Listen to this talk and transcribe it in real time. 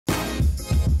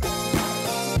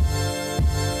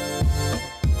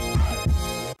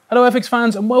Hello Airfix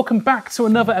fans and welcome back to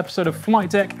another episode of Flight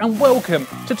Deck and welcome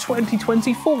to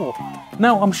 2024.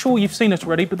 Now I'm sure you've seen it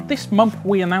already, but this month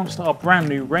we announced our brand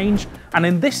new range, and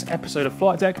in this episode of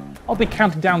Flight Deck I'll be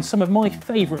counting down some of my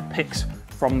favourite picks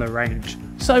from the range.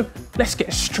 So let's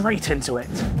get straight into it.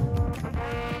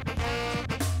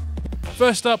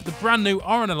 First up, the brand new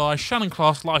RNLI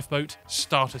Shannon-class lifeboat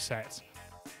starter set.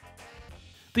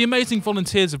 The amazing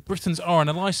volunteers of Britain's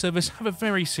RNLI service have a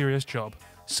very serious job: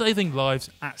 saving lives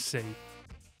at sea.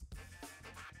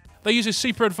 They use a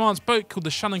super advanced boat called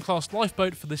the Shannon-class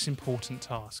lifeboat for this important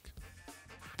task.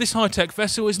 This high-tech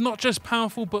vessel is not just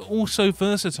powerful but also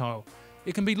versatile.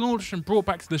 It can be launched and brought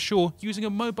back to the shore using a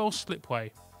mobile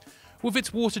slipway. With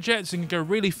its water jets, it can go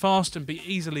really fast and be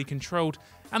easily controlled,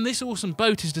 and this awesome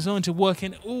boat is designed to work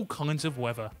in all kinds of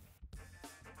weather.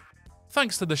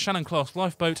 Thanks to the Shannon-class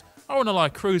lifeboat,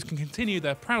 RNLI crews can continue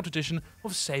their proud tradition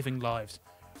of saving lives,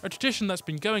 a tradition that's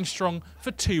been going strong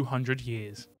for 200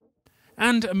 years.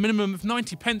 And a minimum of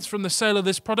 90 pence from the sale of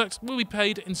this product will be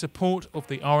paid in support of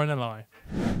the RNLI.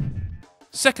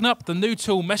 Second up, the new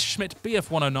tool Messerschmitt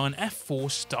Bf109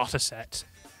 F4 starter set.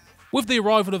 With the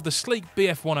arrival of the sleek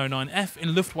Bf109F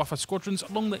in Luftwaffe squadrons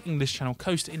along the English Channel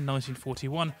coast in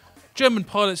 1941, German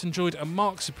pilots enjoyed a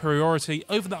marked superiority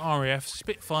over the RAF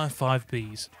Spitfire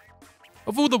 5Bs.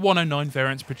 Of all the 109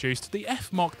 variants produced, the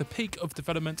F marked the peak of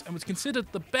development and was considered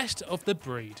the best of the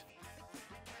breed.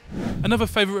 Another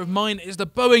favourite of mine is the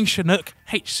Boeing Chinook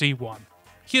HC-1.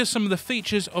 Here are some of the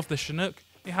features of the Chinook.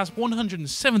 It has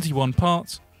 171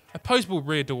 parts, opposable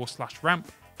rear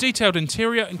door/ramp, detailed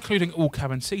interior including all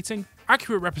cabin seating,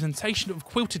 accurate representation of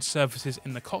quilted surfaces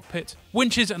in the cockpit,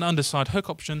 winches and underside hook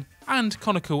option, and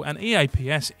conical and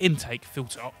EAPS intake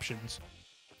filter options.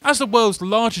 As the world's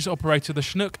largest operator of the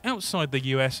Chinook outside the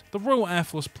US, the Royal Air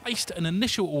Force placed an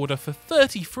initial order for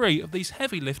 33 of these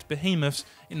heavy-lift behemoths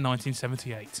in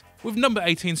 1978, with No.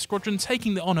 18 Squadron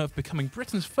taking the honour of becoming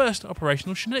Britain's first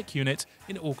operational Chinook unit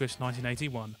in August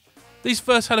 1981. These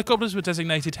first helicopters were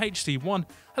designated HC-1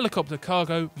 Helicopter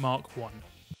Cargo Mark I.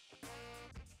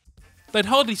 They'd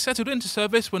hardly settled into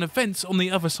service when events on the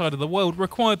other side of the world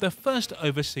required their first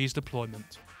overseas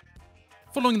deployment.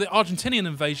 Following the Argentinian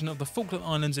invasion of the Falkland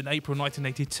Islands in April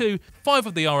 1982, 5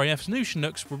 of the RAF's new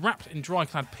Chinooks were wrapped in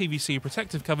dry-clad PVC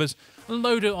protective covers and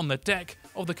loaded on the deck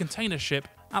of the container ship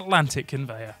Atlantic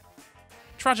Conveyor.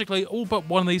 Tragically, all but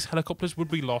one of these helicopters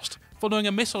would be lost following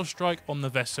a missile strike on the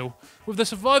vessel, with the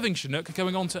surviving Chinook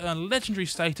going on to earn legendary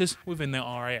status within the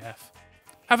RAF.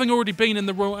 Having already been in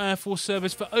the Royal Air Force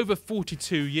service for over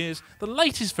 42 years, the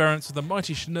latest variants of the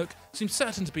mighty Chinook seem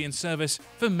certain to be in service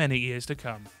for many years to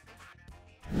come.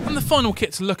 And the final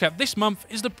kit to look at this month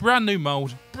is the brand new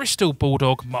mould Bristol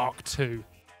Bulldog Mark II.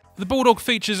 The Bulldog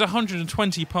features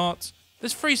 120 parts.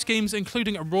 There's 3 schemes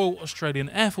including a Royal Australian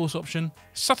Air Force option,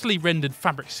 subtly rendered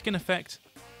fabric skin effect,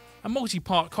 a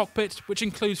multi-part cockpit which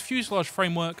includes fuselage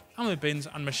framework, ammo bins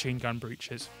and machine gun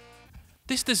breeches.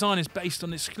 This design is based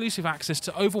on exclusive access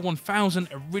to over 1,000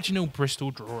 original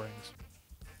Bristol drawings.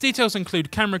 Details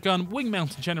include camera gun,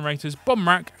 wing-mounted generators, bomb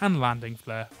rack and landing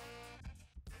flare.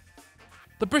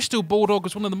 The Bristol Bulldog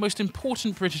was one of the most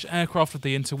important British aircraft of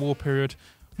the interwar period,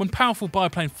 when powerful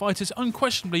biplane fighters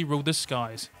unquestionably ruled the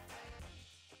skies.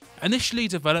 Initially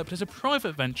developed as a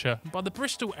private venture by the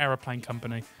Bristol Aeroplane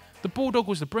Company, the Bulldog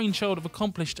was the brainchild of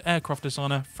accomplished aircraft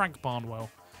designer Frank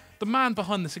Barnwell, the man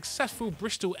behind the successful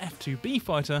Bristol F-2B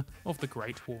fighter of the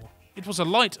Great War. It was a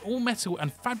light, all-metal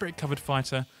and fabric-covered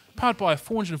fighter powered by a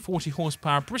 440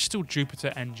 horsepower Bristol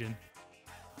Jupiter engine.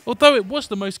 Although it was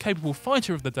the most capable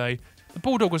fighter of the day, the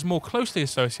Bulldog was more closely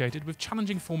associated with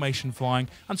challenging formation flying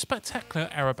and spectacular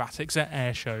aerobatics at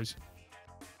air shows.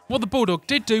 What the Bulldog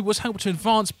did do was help to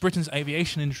advance Britain's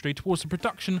aviation industry towards the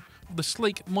production of the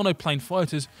sleek monoplane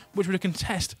fighters which would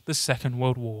contest the Second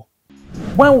World War.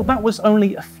 Well, that was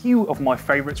only a few of my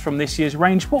favourites from this year's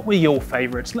range. What were your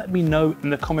favourites? Let me know in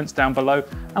the comments down below.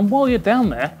 And while you're down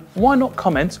there, why not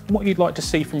comment what you'd like to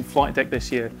see from Flight Deck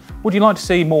this year? Would you like to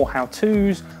see more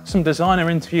how-tos, some designer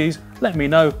interviews? Let me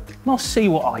know and I'll see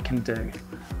what I can do.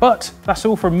 But that's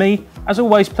all from me. As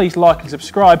always, please like and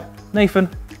subscribe. Nathan,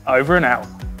 over and out.